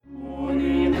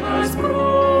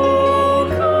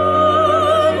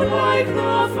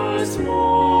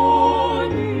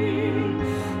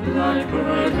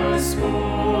blackbird has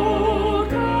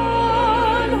spoken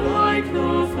like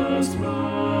the first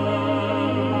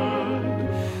bird.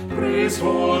 Praise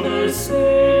for the singing,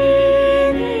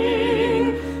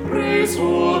 praise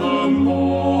for the